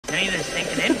Any of this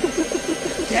sinking in?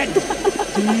 Dead.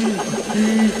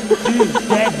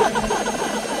 Dead.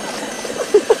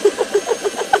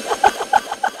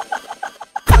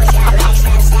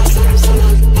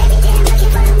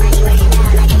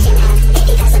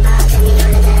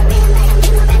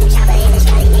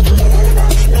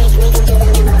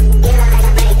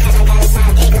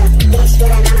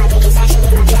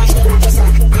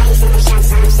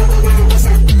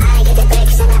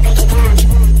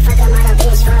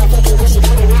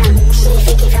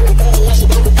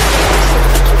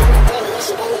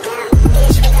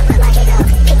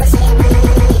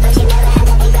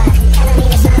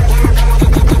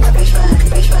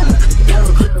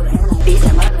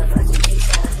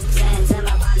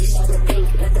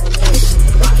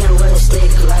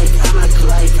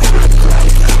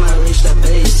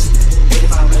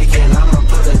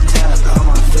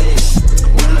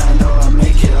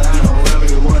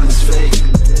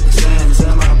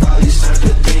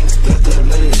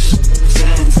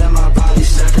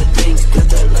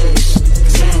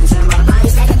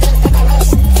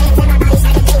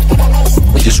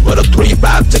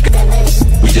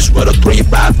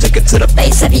 To the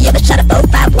face, have you ever shot a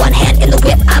 4-5? One hand in the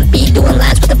whip, I'm be doing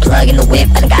lines with the plug in the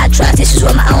whip. I done got trust issues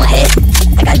with my own head.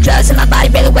 I got drugs in my body,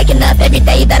 barely waking up every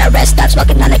day that I rest. Stop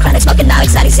smoking on the chronic, smoking all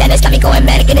exotic Xanax. Got me going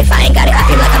manic, and if I ain't got it, I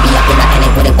feel like I'm be up in the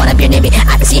and wouldn't wanna be near me.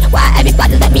 I can see why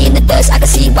everybody let me in the dust. I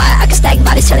can see why I can stack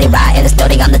bodies till they rot. And it's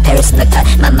floating on the terrace in the cut.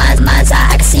 My mind's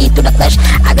eye, I can see through the flesh,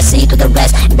 I can see through the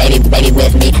rest. Baby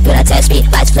with me, do not test me.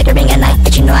 Lights flickering at night,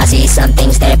 but you know I see some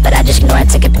things there, but I just ignore it.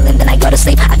 Take a pill and then I go to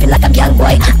sleep. I feel like I'm young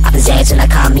boy, off the Xans and I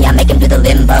call me. I make him do the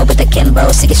limbo with the Kimbo,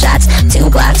 6 shots,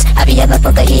 2 blocks. Have you ever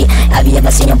felt the heat? Have you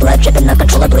ever seen your blood dripping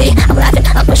uncontrollably? I'm laughing,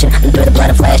 I'm pushing through the blood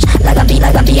and flesh, like I'm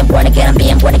being born again. I'm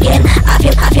being born again. I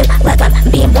feel like I'm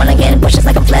being born again. Bushes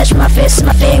like I'm flesh, my fists and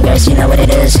my fingers. You know what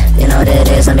it is. You know what it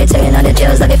is. I'm